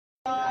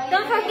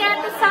Don't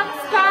forget to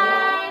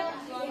subscribe.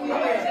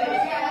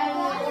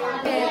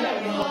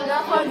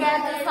 Don't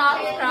forget to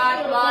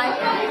subscribe, like,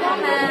 and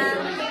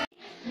comment.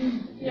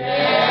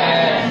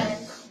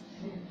 Yes.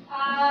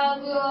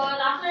 Good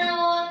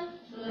afternoon.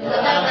 Good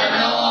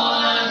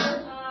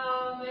afternoon.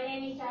 My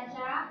name is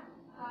Caca.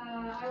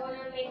 I want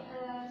to make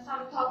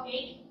some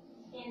topic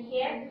in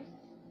here.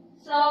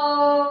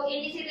 So,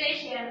 in this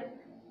situation,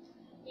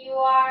 you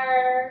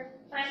are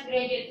fresh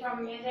graduate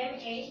from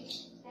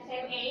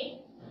SMA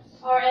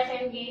or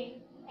SMG,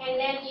 and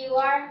then you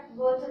are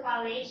go to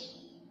college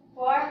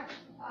for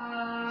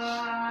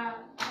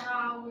around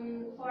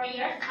 4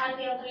 years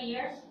until 3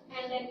 years,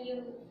 and then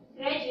you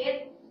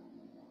graduate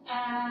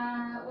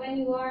when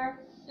you are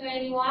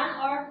 21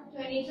 or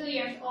 22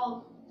 years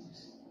old.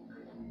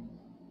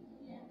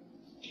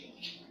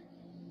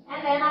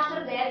 And then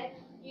after that,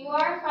 you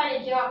are find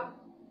a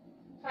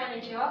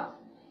job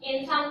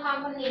in some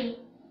company,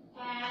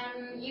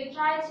 and you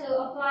try to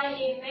apply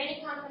in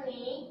many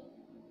company,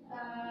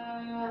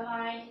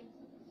 like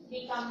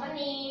big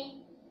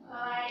company,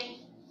 like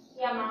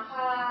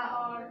Yamaha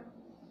or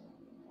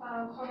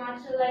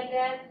Komatsu, like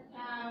that,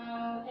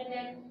 and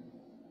then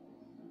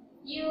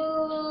you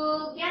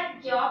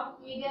get job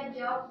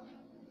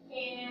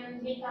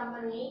in big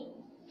company,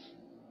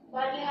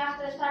 but you have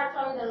to start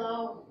from the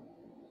low,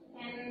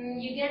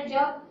 and you get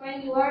job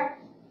when you are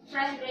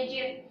fresh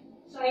graduate,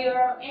 so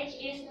your age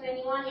is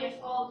 21 years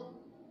old.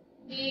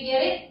 Do you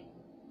get it?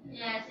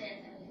 Yes.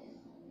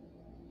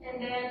 And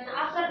then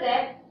after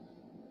that,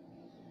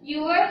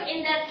 you work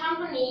in that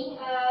company,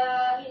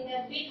 in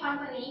that big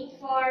company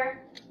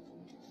for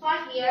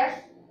 5 years,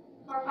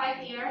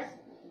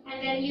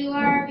 and then you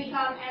are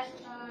become as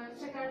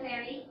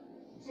secretary.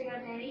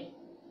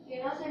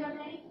 You know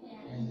secretary?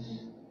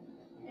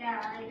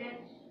 Yeah, like that.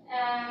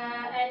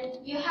 And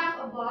you have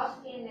a boss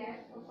in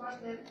there. Of course,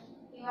 that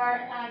you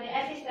are the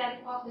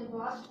assistant of the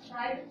boss,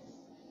 right?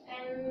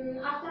 And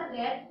after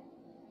that,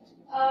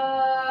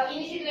 in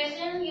this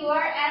situation, you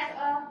are as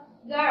a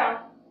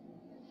girl.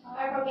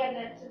 I forget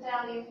that to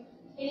tell you.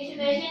 In this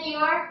situation, you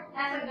are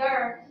as a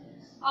girl.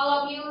 All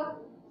of you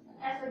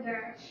as a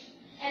girl.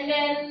 And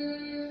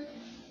then,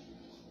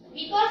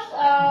 because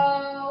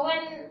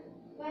when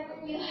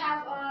you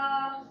have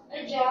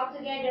a job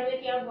together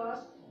with your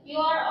boss, you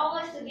are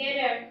always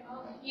together.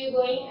 You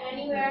going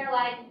anywhere,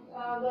 like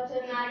go to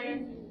another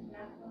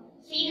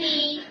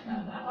city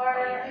or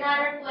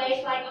another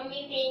place, like a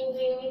meeting,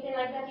 doing a meeting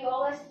like that. You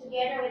always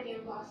together with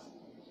your boss.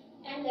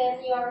 And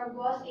then your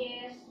boss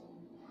is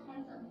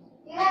handsome.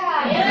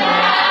 Yeah.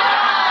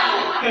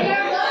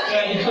 Your boss.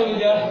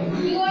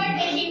 You are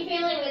taking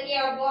feeling with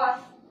your boss,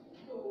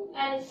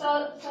 and so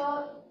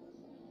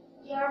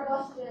your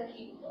boss good.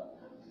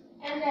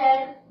 And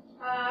then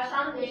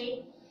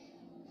someday,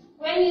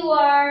 when you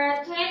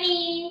are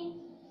 26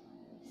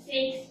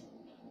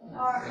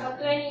 or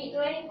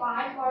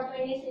 25 or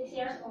 26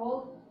 years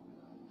old,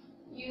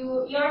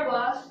 your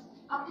boss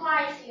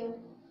applies you.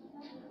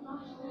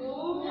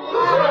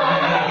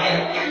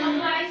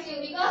 Applies you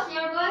because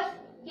your boss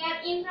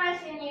get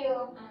interest in you.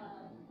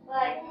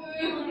 Like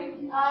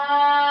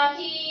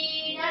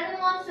he doesn't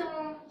want to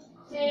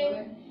say,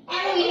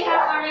 and we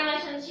have a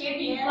relationship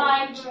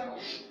like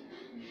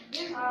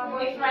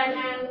boyfriend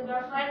and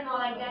girlfriend, not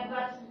like that,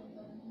 but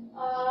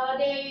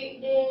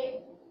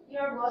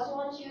your boss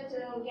wants you to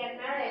get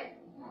married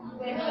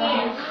with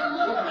him.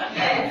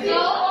 So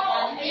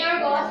your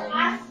boss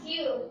asks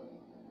you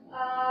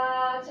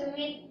to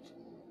meet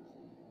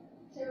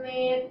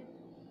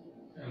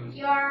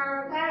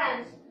your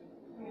parents.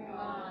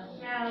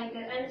 Yeah, like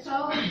that. And so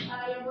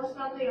your boss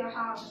come to your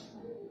house,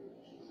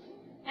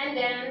 and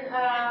then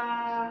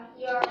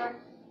your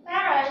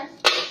parents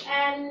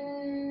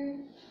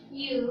and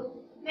you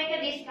make a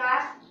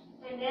discuss,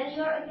 and then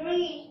you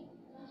agree.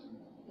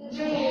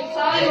 So you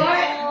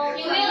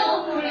will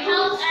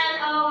hold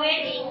a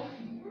wedding.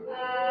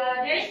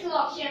 There is 2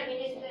 options in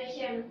this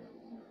situation.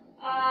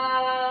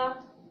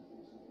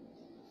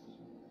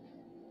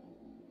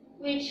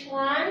 Which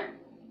one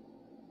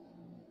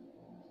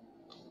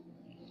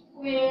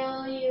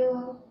will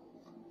you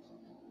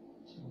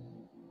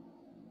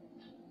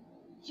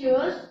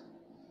choose?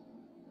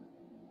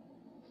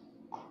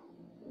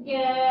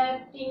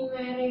 Getting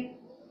married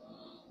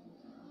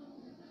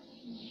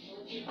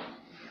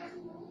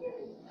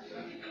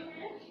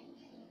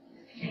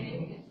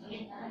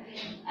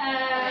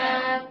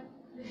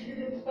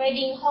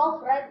wedding hall,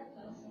 right?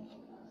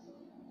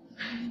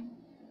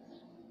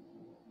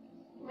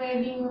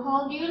 Wedding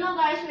hall. Do you know,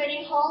 guys,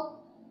 wedding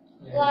hall?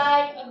 Yes.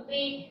 Like a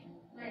big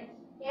place.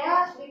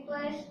 Yes, big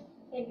place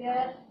like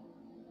that.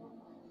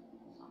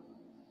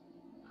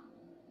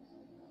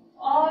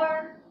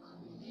 Or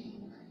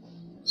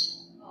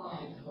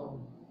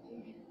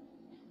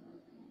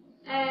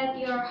at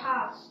your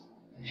house.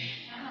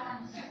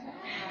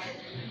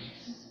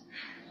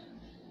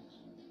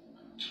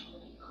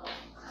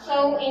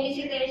 So in this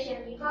situation,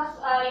 because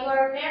you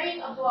are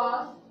marrying a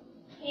boss,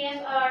 he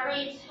is a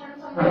rich,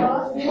 handsome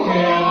boss. So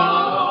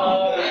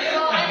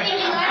I think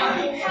you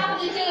guys have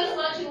to choose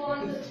what you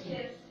want to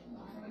choose.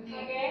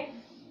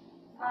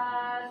 So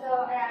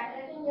I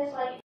think just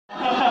like.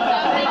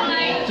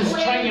 Just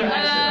trying your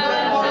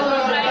accent. What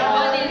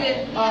is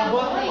it?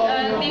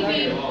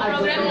 TV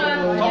program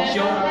not Talk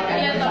show.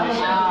 Yeah, talk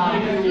show.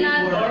 Not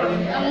a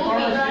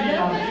movie.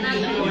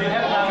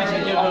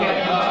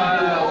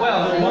 Well,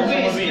 the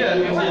movie is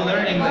good if you're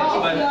learning this,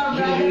 but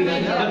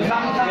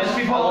sometimes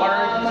people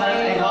are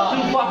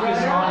too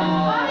focused on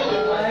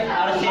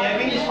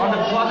the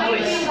plot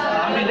twist. I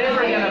mean, they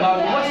forget about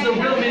what's the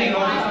real meaning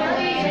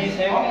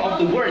of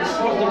the words,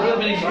 what's the real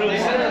meaning of the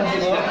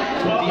sentences that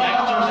the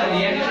actors and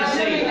the actors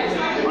say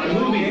on the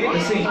movie or the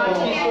scene. When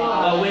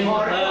we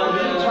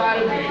try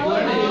to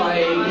learn it by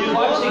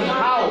watching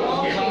how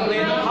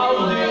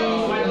do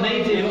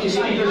native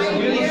speakers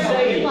really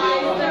say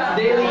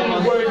daily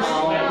words,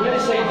 really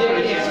say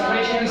daily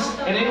expressions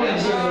in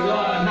English,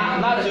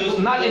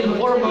 not in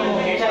formal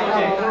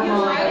sentences,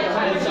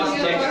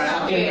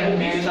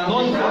 in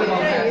non-formal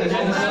sentences,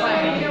 in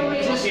slang.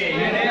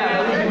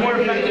 More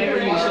effective for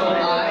you. So,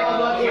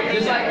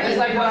 just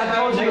like what I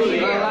told you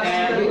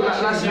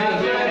last week.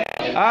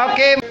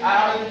 Okay.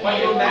 How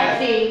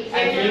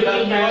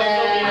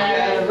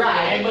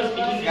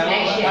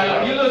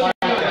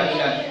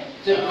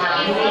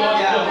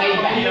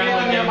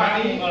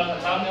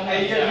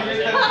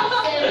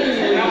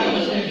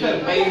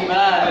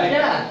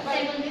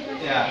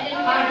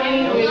can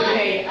we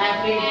pay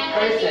every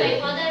person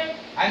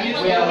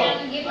will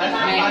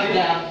make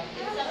them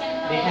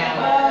become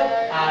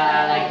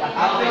like a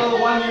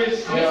profit,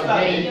 will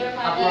bring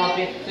a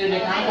profit to the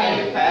company.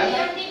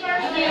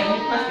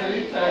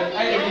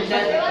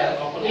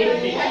 If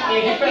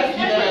the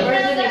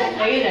person is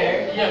trader,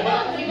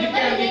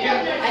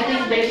 I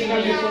think that's more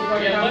useful for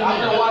the company.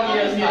 After 1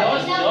 year,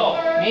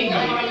 Maybe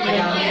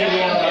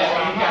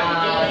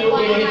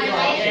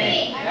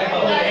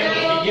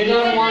you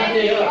don't want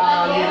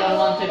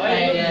to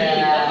pay the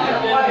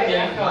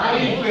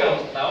money.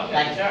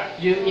 Like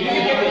if you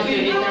want to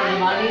return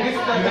money,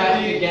 you have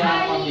to get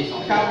out from this.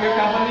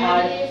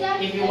 But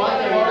if you want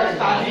to return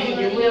money,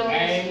 you will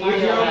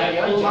withdraw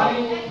your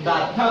money,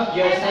 but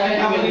your salary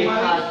will be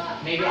cut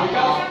maybe a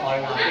month or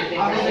 15%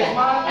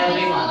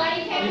 every month.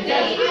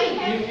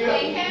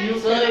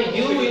 So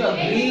you will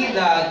agree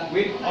that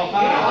with the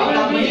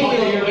company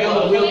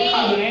will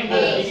come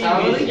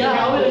salary? Yeah,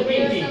 I will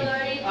agree.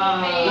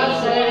 Let's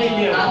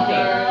say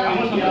after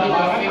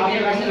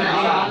 50%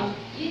 amount,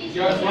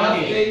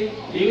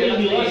 you will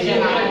be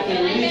have to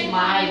lose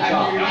my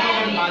job.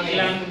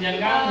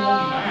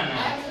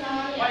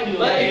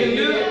 But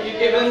even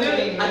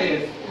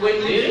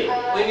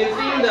when you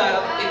think that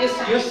it is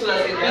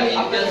useless, it means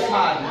you just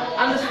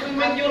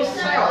underestimate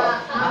yourself.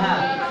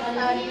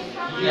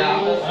 Yeah.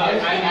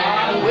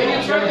 When you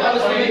try to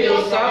underestimate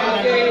yourself,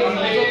 okay, it's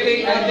okay.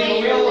 I think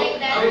we'll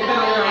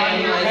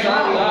underestimate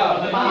myself.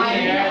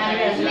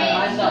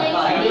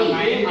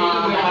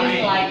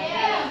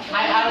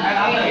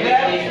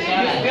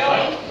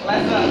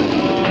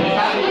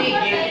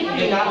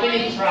 The company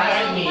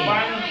trusts me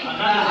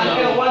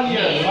Until 1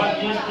 year.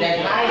 that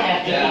I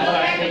have to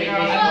be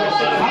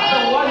After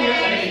 1 year,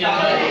 that's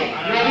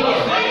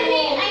my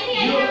fault.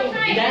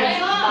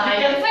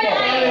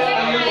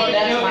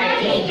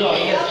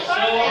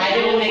 I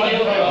didn't make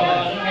it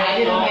I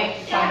didn't make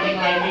something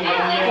like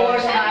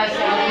force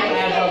myself to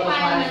ever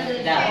to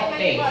that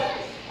thing.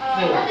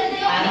 So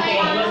I think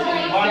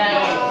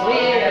that's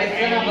really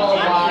reasonable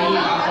why the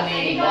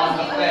company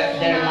wants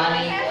their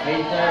money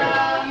returned.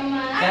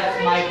 That's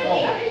my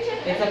fault.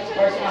 It's a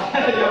personal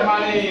your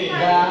money.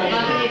 The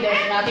company,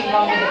 there's nothing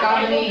wrong with the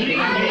company. The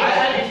company has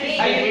benefit.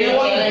 If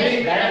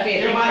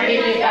you find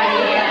you will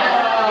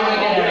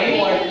get a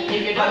reward.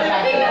 If you don't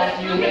have that,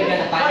 you will get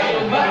a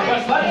punishment.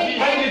 But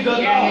you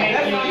don't know.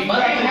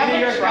 But you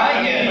haven't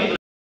tried it.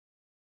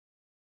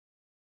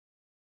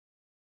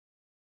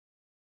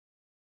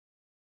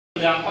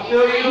 We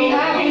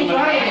haven't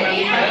tried it.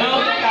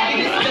 It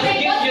is just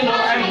gives you know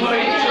I'm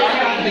going to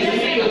try the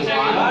difficult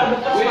one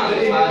with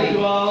the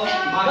individual.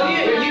 But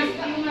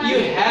you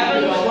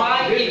haven't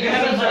tried it. You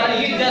haven't tried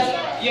it.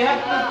 You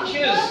have to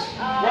choose.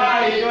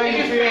 Right. If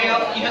you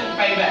fail, you have to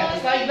pay back.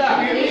 It's like that.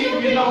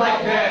 You know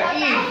like that.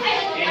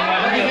 If you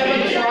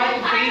haven't tried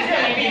to face it,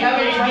 if you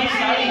haven't tried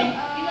studying,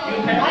 you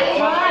have to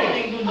try.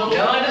 No,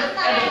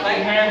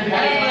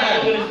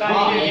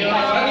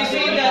 when you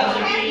say that.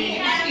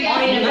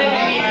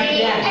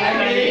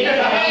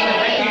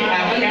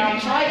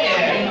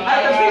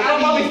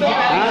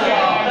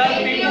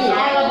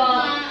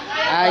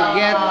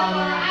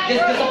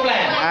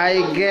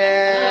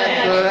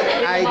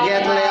 I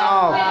get lay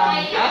off.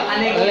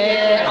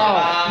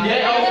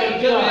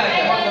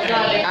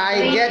 I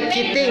get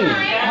cheating.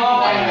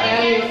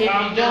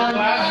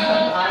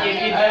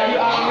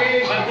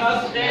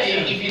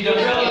 If you don't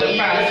know the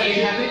past, you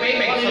have to pay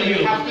back. So you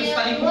have to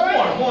study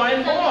more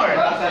and more.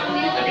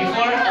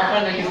 Before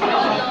open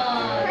registration.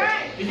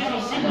 This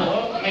is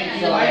simple.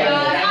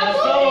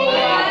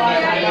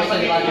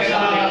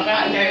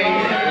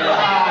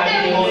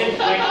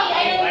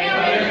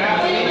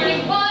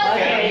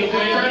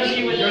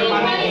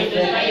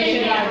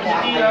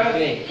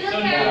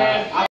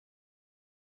 Okay.